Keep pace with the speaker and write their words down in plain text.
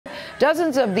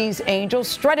Dozens of these angels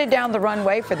strutted down the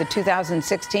runway for the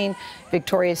 2016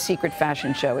 Victoria's Secret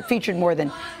fashion show. It featured more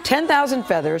than 10,000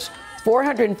 feathers,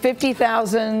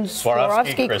 450,000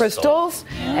 Swarovski crystals,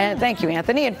 and thank you,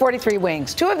 Anthony, and 43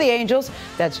 wings. Two of the angels,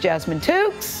 that's Jasmine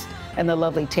Tukes and the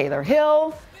lovely Taylor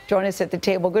Hill, join us at the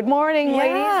table. Good morning,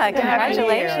 ladies. Yeah,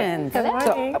 congratulations.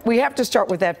 So we have to start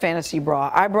with that fantasy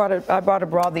bra. I brought a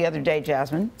bra the other day,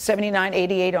 Jasmine.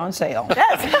 $79.88 on sale.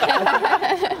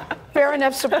 Fair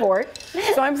enough support.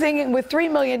 So I'm thinking with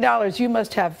 $3 million, you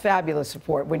must have fabulous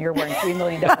support when you're wearing $3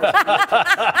 million.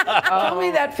 Tell me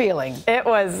that feeling. It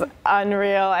was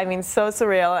unreal. I mean, so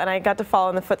surreal. And I got to follow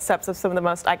in the footsteps of some of the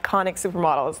most iconic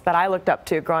supermodels that I looked up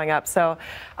to growing up. So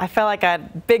I felt like I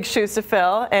had big shoes to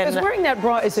fill. Because wearing that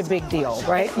bra is a big deal,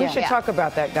 right? We should talk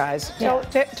about that, guys.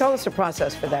 Tell us the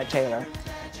process for that, Taylor.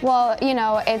 Well, you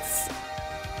know,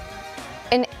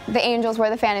 the angels wear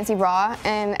the fantasy bra,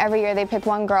 and every year they pick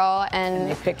one girl,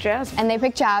 and they pick Jasmine. And they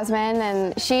pick Jasmine,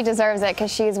 and she deserves it because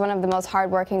she's one of the most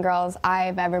hardworking girls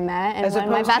I've ever met, and one of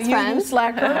my best friends.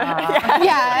 Slacker.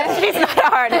 Yeah, she's not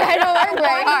hard. I don't work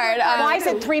very hard. Why is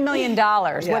it $3 million?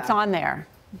 What's on there?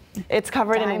 It's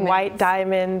covered in white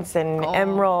diamonds and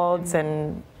emeralds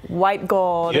and white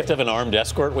gold. You have to have an armed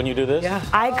escort when you do this? Yeah.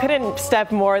 I couldn't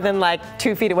step more than like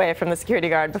 2 feet away from the security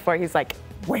guard before he's like,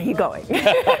 where are you going?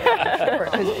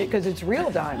 Because it's real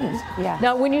diamonds. Yeah.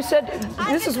 Now, when you said,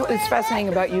 this is what is fascinating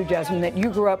about you, Jasmine, that you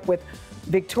grew up with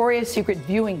Victoria's Secret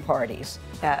viewing parties.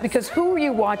 Yes. Because who were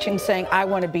you watching saying, I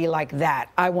want to be like that,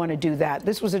 I want to do that?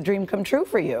 This was a dream come true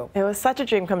for you. It was such a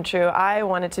dream come true. I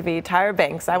wanted to be Tyra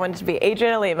Banks. I wanted to be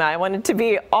Adriana Lima. I wanted to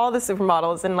be all the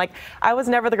supermodels. And like, I was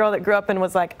never the girl that grew up and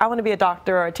was like, I want to be a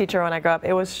doctor or a teacher when I grow up.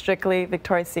 It was strictly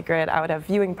Victoria's Secret. I would have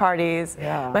viewing parties.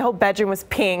 Yeah. My whole bedroom was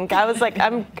pink. I was like,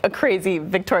 I'm a crazy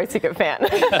Victoria's Secret fan.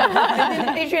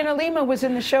 And Adriana Lima was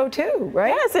in the show too,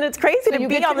 right? Yes, and it's crazy to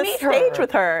be on the stage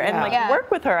with her and like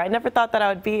work with her. I never thought that I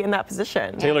would be in that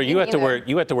position. Taylor, you had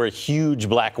to wear huge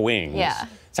black wings. Yeah.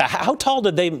 So how tall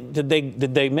did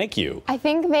they make you? I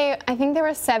think they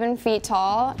were 7 feet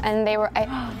tall, and they were.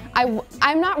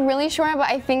 I'm not really sure, but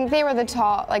I think they were the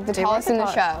tallest in the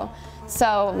show.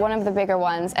 So one of the bigger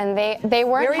ones, and they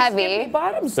weren't very heavy. Skimpy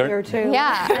bottoms there too.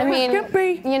 Yeah, I mean,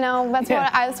 skimpy. you know,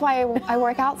 that's why I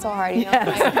work out so hard. You know?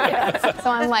 Yes.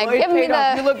 So I'm like, Well, give me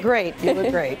the. You look great. You look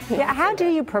great. Yeah. How do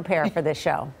you prepare for this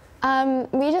show?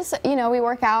 We just, we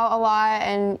work out a lot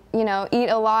and, eat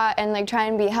a lot and like try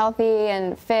and be healthy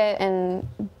and fit and,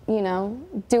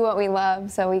 do what we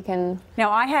love so we can.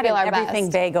 Now, I had feel an our everything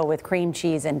best. bagel with cream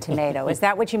cheese and tomato. Is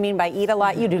that what you mean by eat a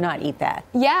lot? You do not eat that.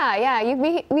 Yeah.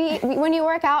 When you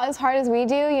work out as hard as we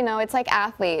do, it's like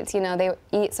athletes. They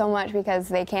eat so much because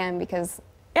they can, because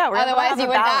otherwise you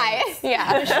would die.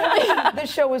 Yeah.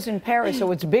 This show was in Paris,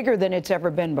 so it's bigger than it's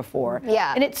ever been before.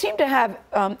 Yeah. And it seemed to have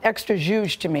extra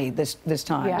zhuzh to me this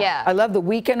time. Yeah. I love the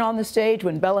weekend on the stage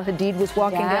when Bella Hadid was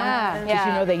walking down.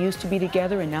 Because they used to be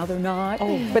together and now they're not.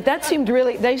 But that seemed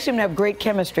they seemed to have great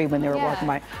chemistry when they were walking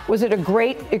by. Was it a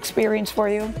great experience for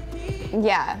you?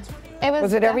 Yeah. It was.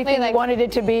 Was it everything you wanted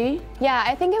it to be? Yeah,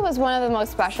 I think it was one of the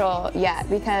most special yet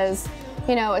because.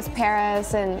 It's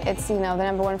Paris, and it's, the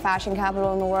 #1 fashion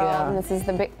capital in the world, and this is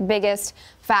the biggest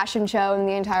fashion show in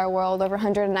the entire world. Over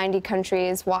 190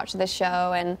 countries watch this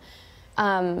show, and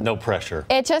no pressure.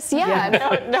 it just,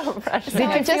 no pressure. So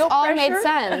it just all made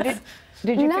sense.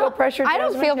 Did you feel pressure? I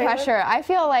don't feel pressure. I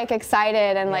feel like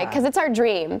excited and because it's our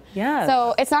dream. Yes.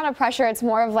 So it's not a pressure, it's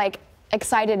more of like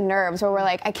excited nerves where we're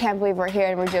like, I can't believe we're here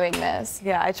and we're doing this.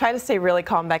 Yeah, I try to stay really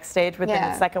calm backstage, but then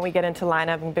the second we get into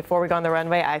lineup and before we go on the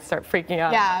runway, I start freaking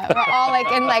out. Yeah, we're all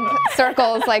like in like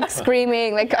circles, like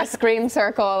screaming, like a scream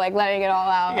circle, like letting it all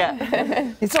out.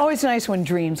 Yeah. It's always nice when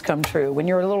dreams come true. When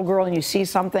you're a little girl and you see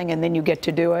something and then you get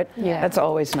to do it. Yeah. That's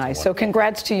always nice. So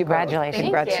congrats to you both. Congratulations.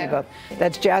 Congrats to you both.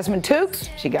 That's Jasmine Tukes.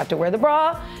 She got to wear the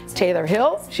bra. Taylor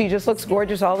Hill. She just looks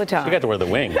gorgeous all the time. You got to wear the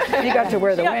wing. You got to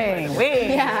wear the wing.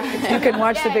 Yeah. You can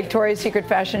watch the Victoria's Secret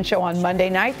fashion show on Monday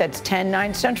night. That's 10,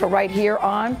 9 Central right here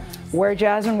on Where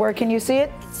Jasmine, where can you see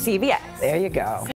it? CBS. There you go.